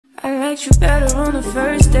liked you better on the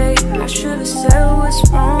first date. I should've said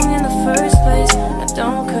what's wrong in the first place. I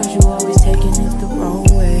don't, cause you always taking it the wrong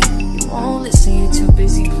way. You won't listen, you're too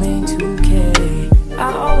busy playing 2K.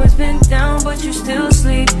 I always been down, but you still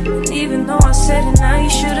asleep. And even though I said it now, you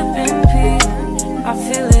should've been peed.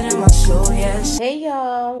 I feel it in my soul, yes. Hey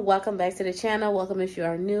y'all, welcome back to the channel. Welcome if you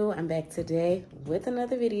are new. I'm back today with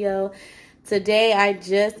another video. Today I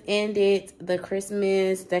just ended the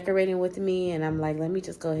Christmas decorating with me, and I'm like, let me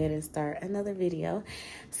just go ahead and start another video.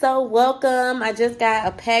 So welcome. I just got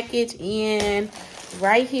a package in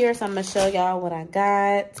right here, so I'm gonna show y'all what I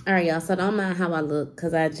got. All right, y'all, so don't mind how I look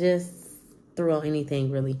because I just threw on anything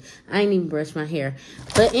really. I ain't even brushed my hair.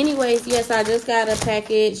 But anyways, yes, I just got a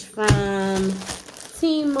package from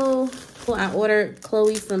Temu. I ordered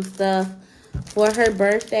Khloe some stuff for her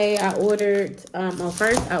birthday. I ordered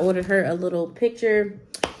first I ordered her a little picture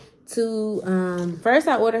to first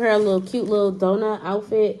I ordered her a little cute little donut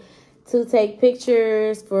outfit to take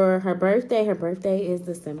pictures for her birthday. Her birthday is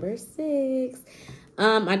December 6th.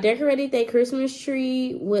 I decorated that Christmas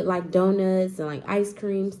tree with like donuts and like ice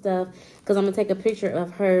cream stuff because I'm gonna take a picture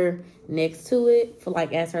of her next to it for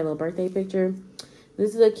like as her little birthday picture.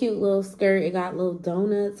 This is a cute little skirt. It got little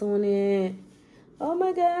donuts on it. Oh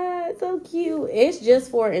my God, so cute. It's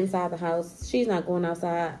just for inside the house. She's not going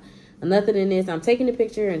outside or nothing in this. I'm taking the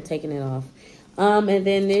picture and taking it off. And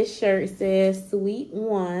then this shirt says Sweet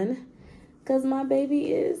One. Because my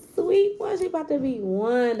baby is sweet one. She about to be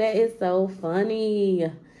one. That is so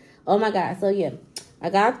funny. Oh my God. So yeah, I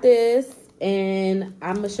got this. And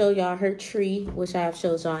I'm going to show y'all her tree, which I have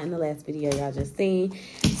showed y'all in the last video y'all just seen.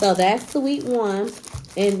 So that's Sweet One.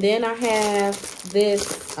 And then I have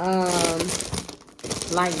this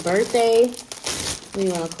like birthday, what do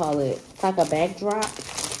you want to call it? It's like a backdrop.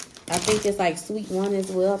 I think it's like Sweet One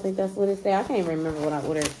as well. I think that's what it says. I can't remember what I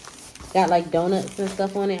ordered. Got like donuts and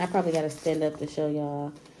stuff on it. I probably got to stand up to show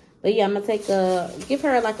y'all. But yeah, I'm going to give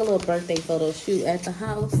her like a little birthday photo shoot at the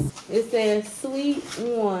house. It says Sweet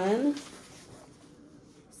One.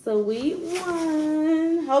 Sweet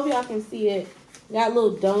One. Hope y'all can see it. Got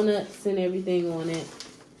little donuts and everything on it.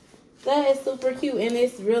 That is super cute and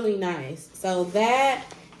it's really nice. So that,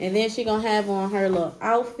 and then she gonna have on her little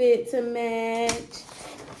outfit to match.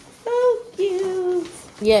 So cute.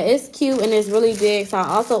 Yeah, it's cute and it's really big. So I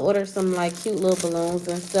also ordered some like cute little balloons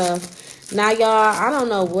and stuff. Now y'all, I don't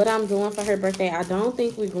know what I'm doing for her birthday. I don't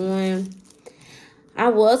think we're going. I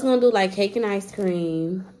was gonna do like cake and ice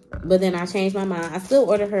cream, but then I changed my mind. I still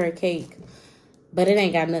ordered her a cake, but it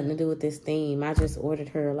ain't got nothing to do with this theme. I just ordered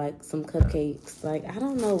her, like, some cupcakes. Like, I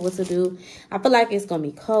don't know what to do. I feel like it's going to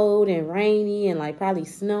be cold and rainy and, like, probably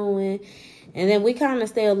snowing. And then we kind of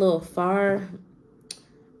stay a little far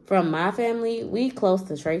from my family. We close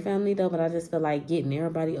to Trey family, though, but I just feel like getting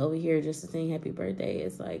everybody over here just to sing happy birthday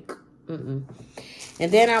is, like, And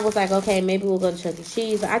then I was like, okay, maybe we'll go to Chuck E.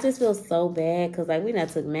 Cheese. But I just feel so bad because, like, we done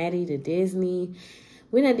took Maddie to Disney.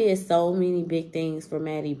 We done did so many big things for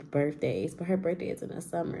Maddie's birthdays, but her birthday is in the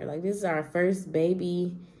summer. Like, this is our first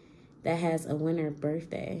baby that has a winter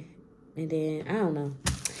birthday. And then, I don't know.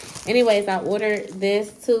 Anyways, I ordered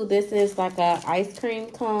this, too. This is like a ice cream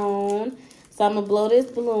cone. So, I'm going to blow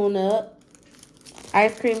this balloon up.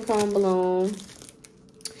 Ice cream cone balloon.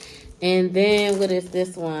 And then, what is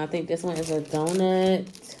this one? I think this one is a donut.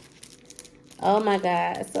 Oh, my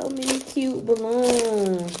God. So many cute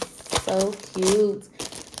balloons. So cute.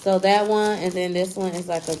 So that one, and then this one is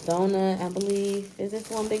like a donut, I believe. Is this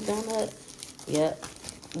one big donut? Yep.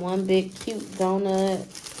 One big cute donut.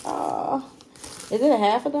 Oh, is it a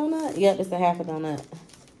half a donut? Yep, it's a half a donut.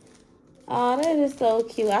 Oh, that is so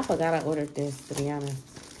cute. I forgot I ordered this, to be honest.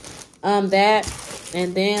 That,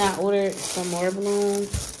 and then I ordered some more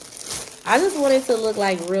balloons. I just wanted to look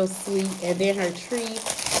like real sweet, and then her tree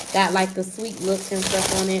got like the sweet looks and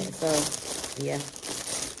stuff on it. So yeah,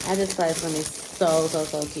 I just thought it's gonna be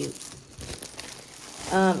so cute.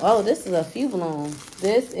 Oh, this is a few balloons.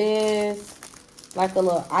 This is like a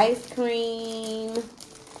little ice cream.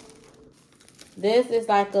 This is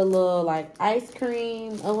like a little like ice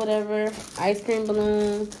cream or whatever. Ice cream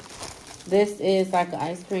balloon. This is like an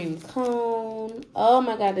ice cream cone. Oh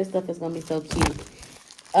my God, this stuff is gonna be so cute.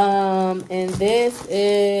 And this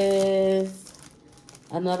is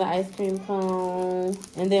another ice cream cone.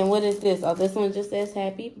 And then what is this? Oh, this one just says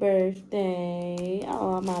happy birthday.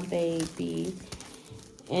 Oh, my baby.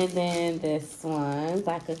 And then this one's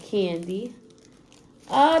like a candy.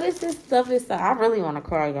 Oh, this is stuff is so, I really want to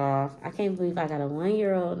cry, y'all. I can't believe I got a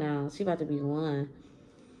 1-year-old now. She about to be 1.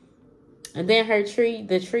 And then her tree,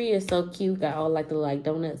 the tree is so cute. Got all like the like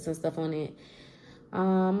donuts and stuff on it.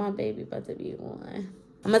 My baby about to be 1.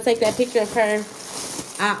 I'm gonna take that picture of her.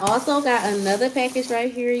 I also got another package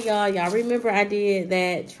right here, y'all. Y'all remember I did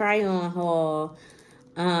that try-on haul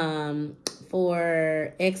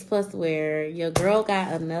for X Plus Wear. Your girl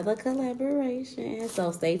got another collaboration.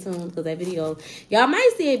 So stay tuned because that video, y'all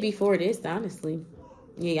might see it before this, honestly.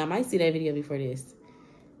 Yeah, y'all might see that video before this.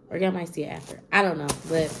 Or y'all might see it after. I don't know.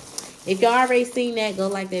 But if y'all already seen that, go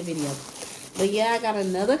like that video. But yeah, I got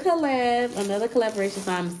another collaboration.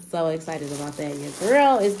 So I'm so excited about that. Your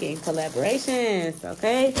girl is getting collaborations,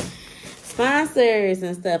 okay? Sponsors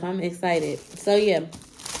and stuff. I'm excited. So yeah.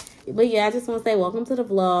 But yeah, I just want to say welcome to the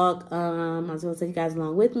vlog. I just want to take you guys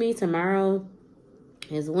along with me. Tomorrow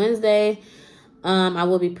is Wednesday. I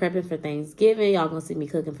will be prepping for Thanksgiving. Y'all gonna see me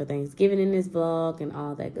cooking for Thanksgiving in this vlog and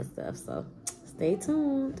all that good stuff. So stay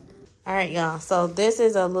tuned. All right, y'all. So this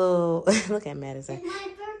is a little look at Madison. It's my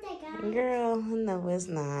birthday, guys. Girl, no, it's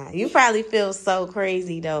not. You probably feel so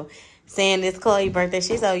crazy though, saying it's Khloe's birthday.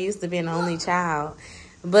 She's so used to being the only child.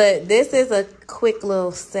 But this is a quick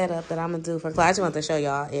little setup that I'm gonna do for Khloe. I just want to show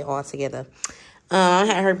y'all it all together. I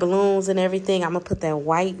had her balloons and everything. I'm gonna put that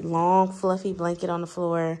white, long, fluffy blanket on the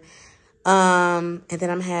floor. And then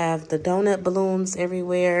I'm gonna have the donut balloons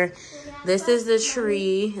everywhere. This is the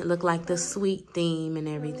tree. It look like the sweet theme and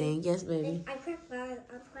everything. Yes, baby. I cracked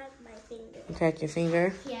my finger. You crack your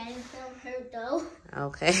finger? Yeah, it don't hurt though.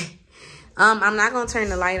 Okay. I'm not gonna turn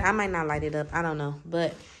the light. I might not light it up. I don't know.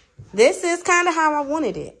 But this is kind of how I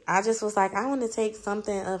wanted it. I just was like, I want to take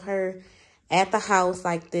something of her at the house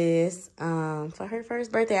like this for her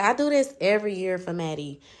first birthday. I do this every year for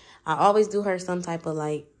Maddie. I always do her some type of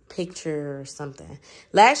like picture or something.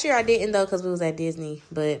 Last year I didn't though because we was at Disney.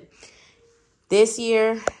 But this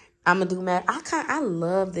year I'm gonna do Matt. I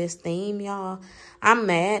love this theme, y'all. I'm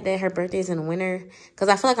mad that her birthday is in the winter because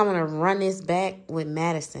I feel like I want to run this back with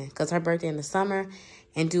Madison because her birthday in the summer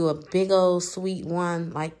and do a big old sweet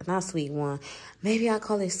one, like not sweet one. Maybe I'll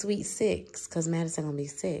call it sweet 6 because Madison gonna be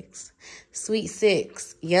 6. Sweet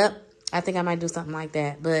 6. Yep. I think I might do something like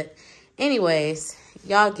that. But anyways,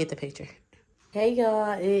 y'all get the picture. Hey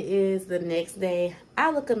y'all, it is the next day.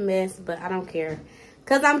 I look a mess, but I don't care.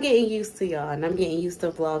 Cause I'm getting used to y'all and I'm getting used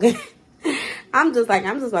to vlogging. I'm just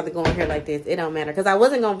about to go in here like this. It don't matter. Cause I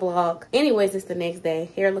wasn't gonna vlog. Anyways, it's the next day.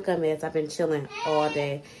 Hair look a mess. I've been chilling all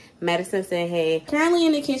day. Madison said, hey. Currently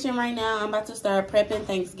in the kitchen right now. I'm about to start prepping.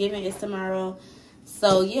 Thanksgiving is tomorrow.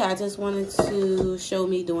 So yeah, I just wanted to show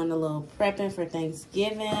me doing a little prepping for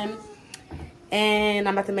Thanksgiving. And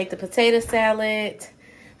I'm about to make the potato salad.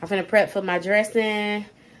 I'm gonna prep for my dressing.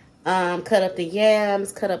 Cut up the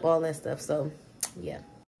yams, cut up all that stuff. So yeah.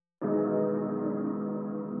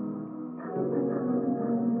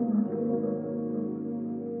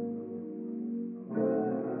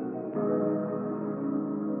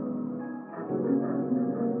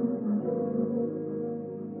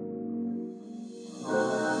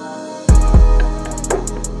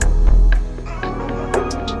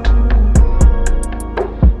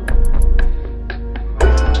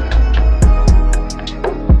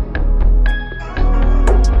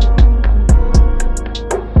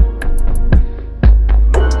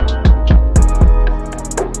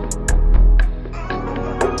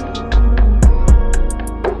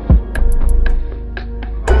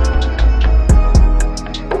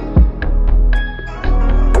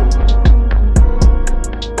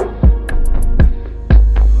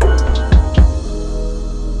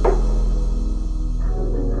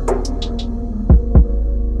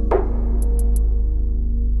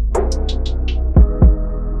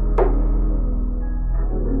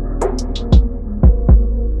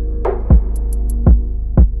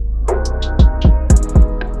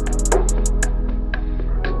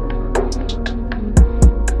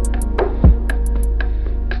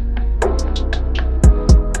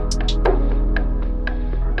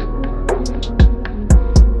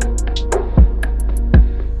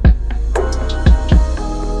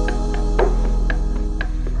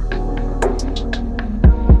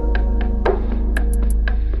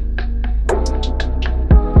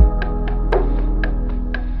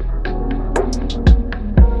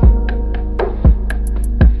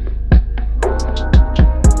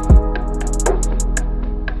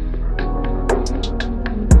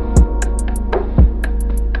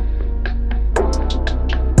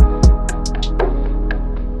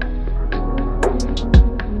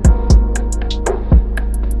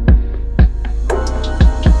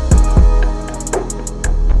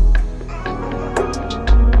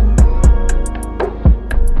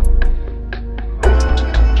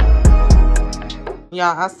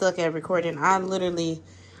 Y'all, I suck at recording. I literally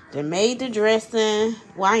made the dressing.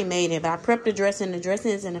 Well, I ain't made it, but I prepped the dressing. The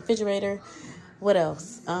dressing is in the refrigerator. What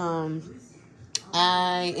else?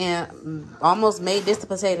 I am almost made this the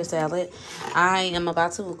potato salad. I am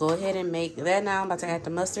about to go ahead and make that now. I'm about to add the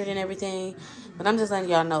mustard and everything. But I'm just letting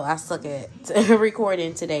y'all know I suck at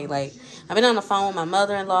recording today. Like, I've been on the phone with my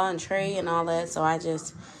mother-in-law and Trey and all that. So I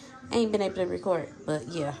just ain't been able to record. But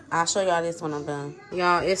yeah, I'll show y'all this when I'm done.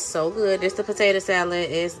 Y'all, it's so good. This the potato salad.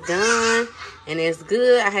 It's done. And it's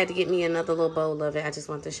good. I had to get me another little bowl of it. I just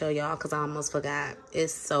wanted to show y'all because I almost forgot.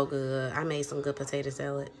 It's so good. I made some good potato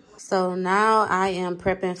salad. So now I am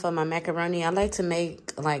prepping for my macaroni. I like to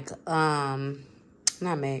make like, I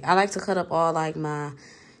like to cut up all like my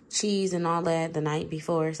cheese and all that the night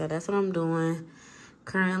before. So that's what I'm doing.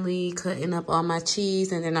 Currently cutting up all my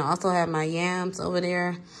cheese. And then I also have my yams over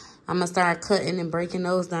there. I'm going to start cutting and breaking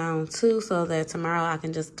those down too. So that tomorrow I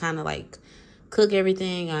can just kind of like cook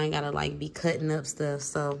everything. I ain't got to like be cutting up stuff.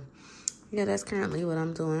 So yeah, that's currently what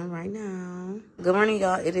I'm doing right now. Good morning,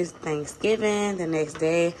 y'all. It is Thanksgiving, the next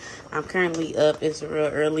day. I'm currently up. It's real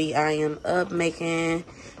early. I am up making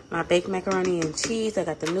my baked macaroni and cheese. I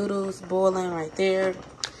got the noodles boiling right there.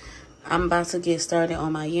 I'm about to get started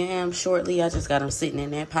on my yams shortly. I just got them sitting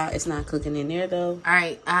in that pot. It's not cooking in there, though. All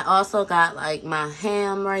right, I also got, like, my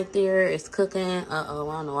ham right there. It's cooking. Uh-oh,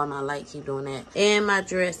 I don't know why my light keep doing that. And my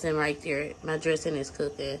dressing right there. My dressing is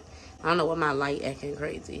cooking. I don't know why my light acting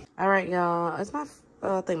crazy. All right, y'all. It's my,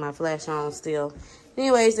 I think my flash on still.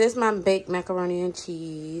 Anyways, this is my baked macaroni and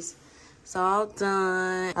cheese. It's all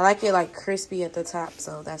done. I like it, like, crispy at the top,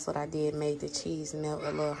 so that's what I did. Made the cheese melt a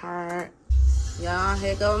little hard. Y'all,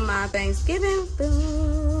 here goes my Thanksgiving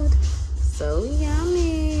food. So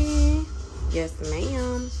yummy. Yes,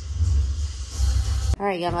 ma'am. All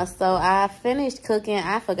right, y'all. So I finished cooking.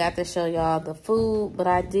 I forgot to show y'all the food, but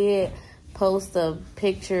I did post a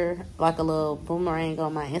picture, like a little boomerang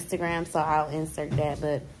on my Instagram, so I'll insert that.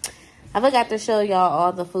 But I forgot to show y'all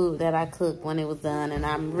all the food that I cooked when it was done, and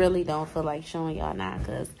I really don't feel like showing y'all now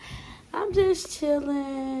because I'm just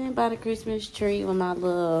chilling by the Christmas tree with my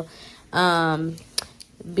little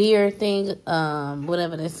beer thing,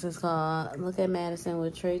 whatever this is called. Look at Madison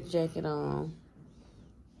with Trey's jacket on.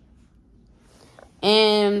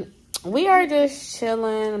 And we are just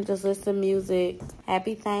chilling. I'm just listening to music.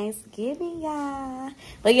 Happy Thanksgiving, y'all.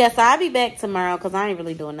 But yeah, so I'll be back tomorrow because I ain't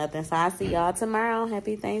really doing nothing. So I'll see y'all tomorrow.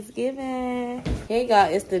 Happy Thanksgiving. Hey,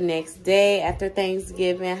 y'all. It's the next day after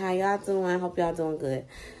Thanksgiving. How y'all doing? Hope y'all doing good.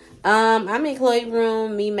 I'm in Khloe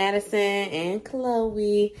room. Me, Madison, and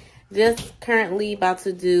Khloe. Just currently about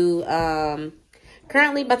to do a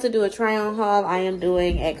try-on haul. I am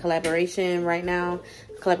doing a collaboration right now.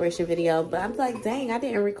 Collaboration video, but I'm like, dang, I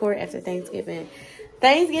didn't record after Thanksgiving.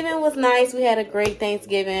 Thanksgiving was nice. We had a great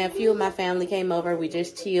Thanksgiving. A few of my family came over. We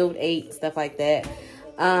just chilled, ate, stuff like that.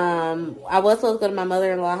 I was supposed to go to my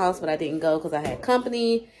mother-in-law's house, but I didn't go because I had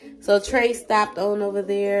company. So Trey stopped on over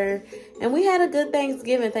there, and we had a good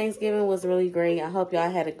Thanksgiving. Thanksgiving was really great. I hope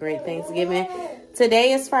y'all had a great Thanksgiving.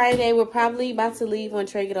 Today is Friday. We're probably about to leave when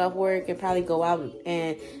Trey get off work and probably go out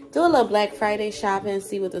and do a little Black Friday shopping,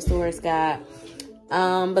 see what the stores got.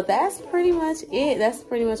 But that's pretty much it. That's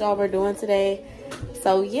pretty much all we're doing today.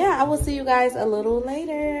 So yeah, I will see you guys a little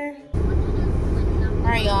later. All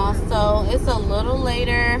right, y'all. So it's a little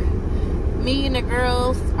later. Me and the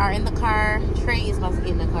girls are in the car. Trey is about to get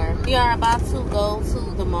in the car. We are about to go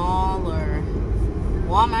to the mall or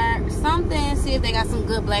Walmart, something, see if they got some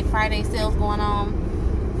good Black Friday sales going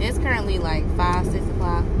on. It's currently like 5, 6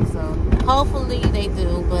 o'clock. So hopefully they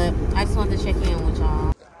do, but I just wanted to check in with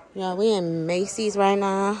y'all. Y'all, we in Macy's right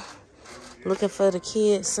now, looking for the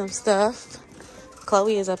kids some stuff.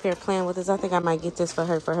 Khloe is up here playing with us. I think I might get this for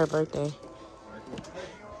her birthday.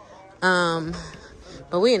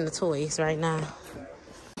 But we in the toys right now.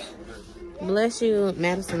 Bless you,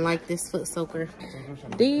 Madison, like this foot soaker.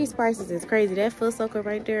 These prices is crazy. That foot soaker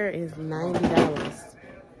right there is $90.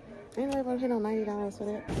 Ain't nobody hit on $90 for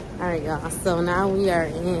that. All right, y'all. So now we are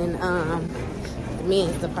in the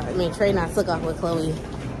men's department. Trey and I took off with Khloe.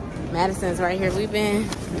 Madison's right here. We've been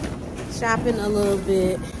shopping a little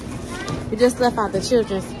bit. We just left out the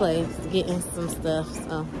children's place getting some stuff.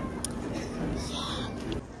 So yeah.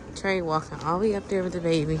 Trey walking all the way up there with the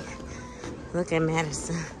baby. Look at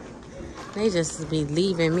Madison. They just be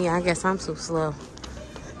leaving me. I guess I'm too slow.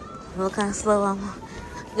 Look how slow I am.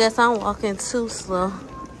 I guess I'm walking too slow.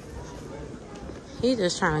 He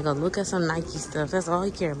just trying to go look at some Nike stuff. That's all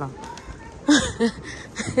he care about.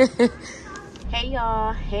 Hey,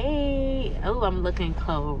 y'all. Hey. Oh, I'm looking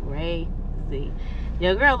crazy.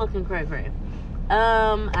 Your girl looking crazy.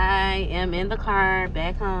 I am in the car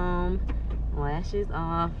back home. Lashes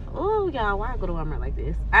off. Oh, y'all, why I go to Walmart like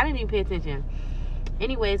this? I didn't even pay attention.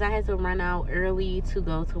 Anyways, I had to run out early to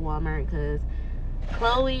go to Walmart because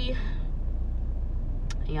Khloe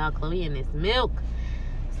Y'all, Khloe in this milk.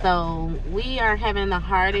 So we are having the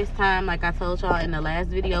hardest time, like I told y'all in the last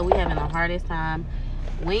video, we having the hardest time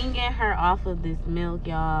weaning her off of this milk,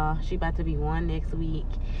 y'all. She about to be 1 next week,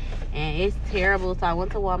 and it's terrible. So I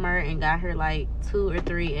went to Walmart and got her like 2 or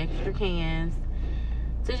 3 extra cans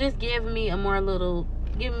to just give me a little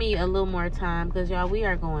more time, because y'all, we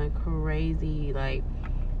are going crazy. Like,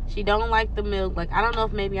 she don't like the milk. Like, I don't know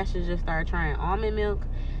if maybe I should just start trying almond milk.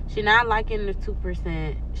 She not liking the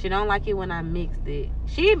 2%. She don't like it when I mixed it.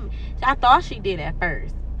 I thought she did at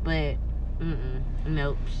first, but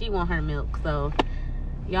nope. She want her milk. So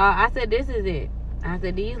y'all, I said this is it. I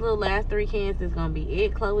said these little last 3 cans is gonna be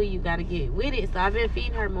it, Khloe. You gotta get with it. So I've been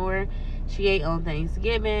feeding her more. She ate on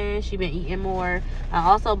Thanksgiving. She been eating more. I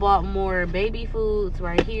also bought more baby foods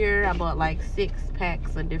right here. I bought like 6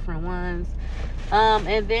 packs of different ones.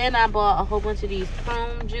 And then I bought a whole bunch of these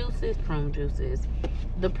prune juices.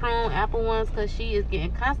 The prune apple ones, because she is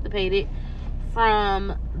getting constipated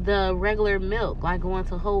from the regular milk, like going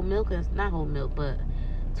to whole milk, not whole milk, but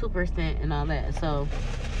 2% and all that. So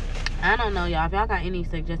I don't know, y'all, if y'all got any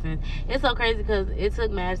suggestions. It's so crazy because it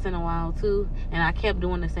took Madison a while too, and I kept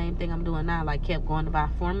doing the same thing I'm doing now, like kept going to buy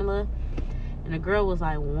formula, and the girl was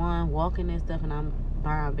like walking and stuff, and I'm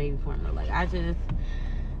buying baby formula. Like, I'm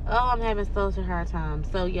having such a hard time.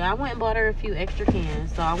 So yeah, I went and bought her a few extra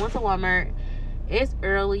cans. So I went to Walmart. It's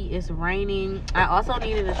early, it's raining. I also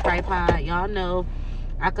needed a tripod. Y'all know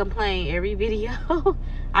I complain every video.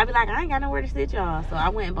 I be like, I ain't got nowhere to sit, y'all. So I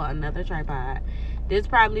went and bought another tripod. This is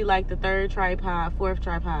probably like the 3rd tripod, 4th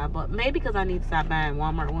tripod, but maybe because I need to stop buying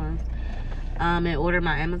Walmart ones and order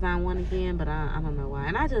my Amazon one again, but I don't know why.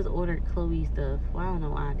 And I just ordered Khloe stuff. Well, I don't know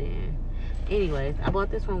why I didn't. Anyways, I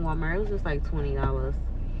bought this from Walmart. It was just like $20.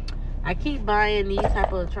 I keep buying these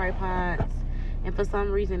type of tripods, and for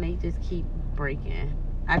some reason they just keep breaking.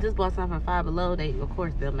 I just bought some from Five Below. Of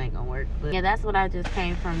course they'll make them work, but yeah, that's what I just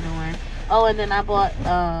came from doing. Oh, and then I bought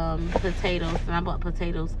potatoes, and I bought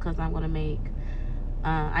potatoes because I'm gonna make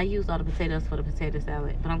I used all the potatoes for the potato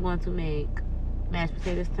salad, but I'm going to make mashed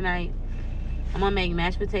potatoes tonight. I'm gonna make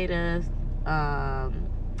mashed potatoes,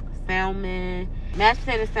 salmon,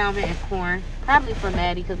 and corn, probably for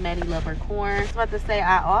Maddie, because Maddie loves her corn. I was about to say,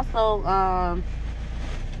 I also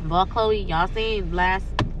bought Khloe, y'all seen last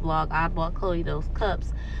vlog, I bought Khloe those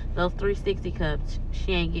cups, those 360 cups.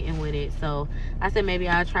 She ain't getting with it, so I said maybe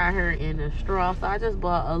I'll try her in a straw. So I just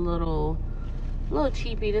bought a little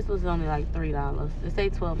cheapie. This was only like $3. It say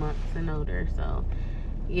 12 months and older. So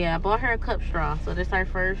yeah, I bought her a cup straw. So this is her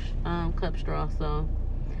first cup straw. So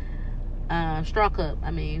straw cup,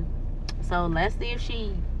 I mean. So let's see if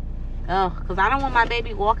she, because I don't want my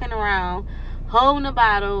baby walking around holding a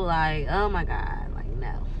bottle like, oh my god, like,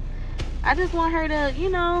 no. I just want her to, you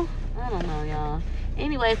know, I don't know, y'all.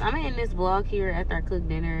 Anyways, I'm gonna end this vlog here after I cook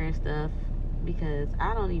dinner and stuff, because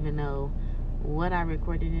I don't even know what I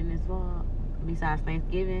recorded in this vlog besides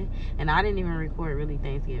Thanksgiving, and I didn't even record really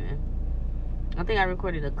Thanksgiving. I think I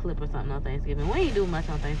recorded a clip or something on Thanksgiving. We ain't do much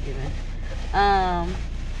on Thanksgiving,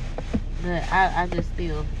 but I just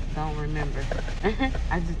still don't remember.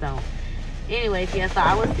 I just don't. Anyways, yeah, so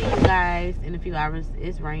I will see you guys in a few hours.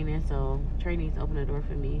 It's raining, so Trey needs to open the door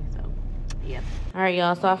for me. So yeah, all right,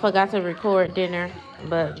 y'all, so I forgot to record dinner,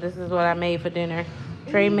 but this is what I made for dinner.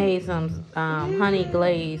 Trey made some honey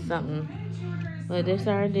glaze something, but this is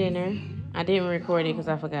our dinner. I didn't record it because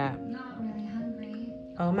I forgot.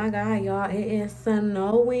 Oh my god, y'all, it is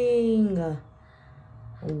snowing.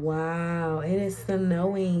 Wow, it is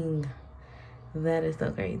snowing. That is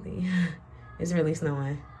so crazy. It's really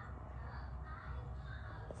snowing.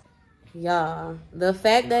 Y'all, the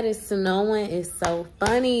fact that it's snowing is so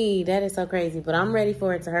funny. That is so crazy, but I'm ready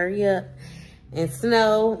for it to hurry up and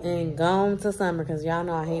snow and go on to summer, because y'all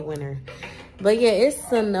know I hate winter. But yeah, it's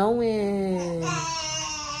snowing.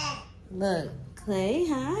 Look, Clay,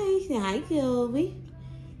 hi. Say hi, Khloe.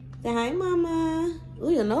 Say hi, mama. Ooh,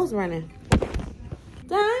 your nose running.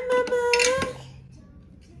 Say hi, mama.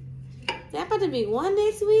 That about to be 1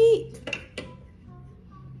 next week.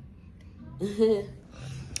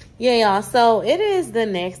 Yeah, y'all, so it is the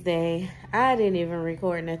next day. I didn't even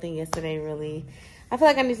record nothing yesterday, really. I feel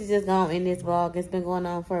like I need to just go on in this vlog. It's been going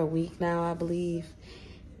on for a week now, I believe.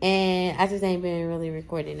 And I just ain't been really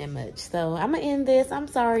recording that much. So I'm going to end this. I'm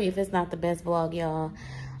sorry if it's not the best vlog, y'all.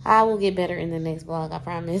 I will get better in the next vlog, I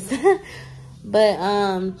promise. But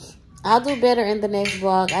I'll do better in the next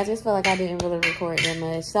vlog. I just feel like I didn't really record that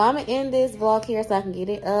much. So I'm going to end this vlog here so I can get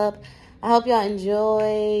it up. I hope y'all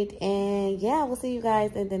enjoyed. And yeah, we'll see you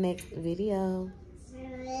guys in the next video.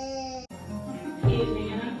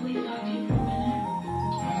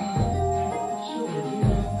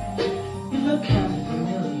 You look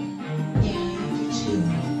happy.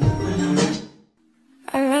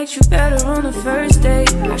 liked you better on the first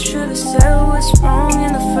date. I should've said what's wrong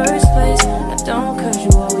in the first place. I don't, cause you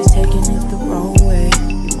always taking it the wrong way.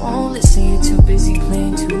 You won't listen, you're too busy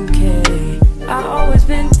playing 2K. I always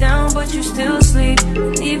been down, but you still sleep.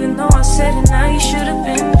 And even though I said it now, you should've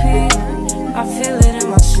been peeved. I feel it in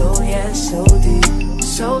my soul, yeah, so deep.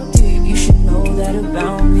 So deep, you should know that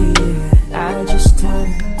about me, yeah. I just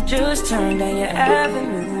turned down your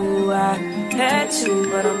avenue. I had to,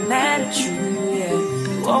 but I'm mad at you, yeah.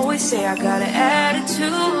 You always say I got an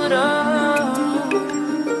attitude, oh,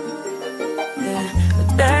 yeah.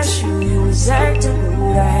 But that's you, you was acting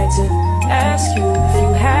rude. I had to ask you if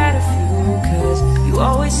you had a few, cause you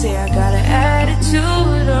always say I got an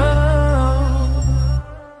attitude, oh.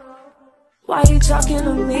 Why you talking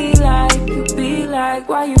to me like you be like?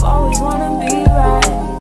 Why you always wanna be